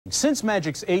Since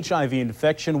Magic's HIV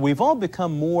infection, we've all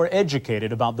become more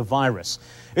educated about the virus.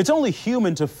 It's only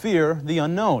human to fear the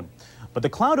unknown. But the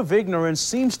cloud of ignorance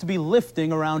seems to be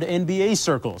lifting around NBA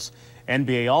circles.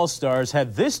 NBA All-Stars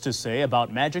had this to say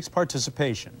about Magic's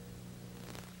participation.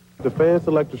 The fans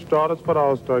selected starters for the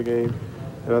All-Star game,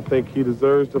 and I think he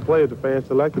deserves to play if the fans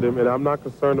selected him, and I'm not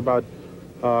concerned about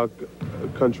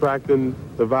contracting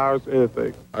the virus or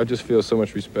anything. I just feel so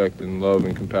much respect and love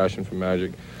and compassion for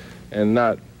Magic, and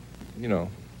not, you know,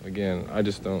 again, I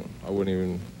wouldn't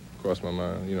even cross my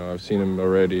mind. You know, I've seen him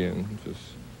already, and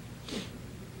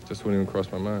just wouldn't even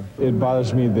cross my mind. It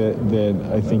bothers me that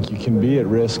I think you can be at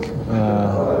risk. You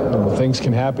know, things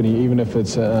can happen, even if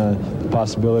it's the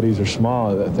possibilities are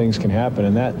small. Things can happen,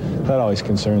 and that always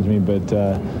concerns me. But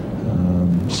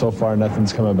so far,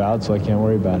 nothing's come about, so I can't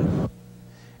worry about it.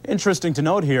 Interesting to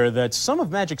note here that some of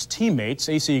Magic's teammates,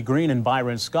 A.C. Green and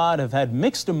Byron Scott, have had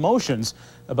mixed emotions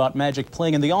about Magic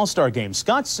playing in the All-Star game.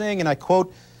 Scott saying, and I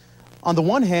quote, "On the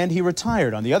one hand, he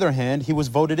retired. On the other hand, he was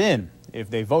voted in. If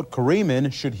they vote Kareem in,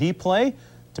 should he play?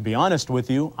 To be honest with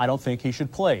you, I don't think he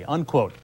should play," unquote.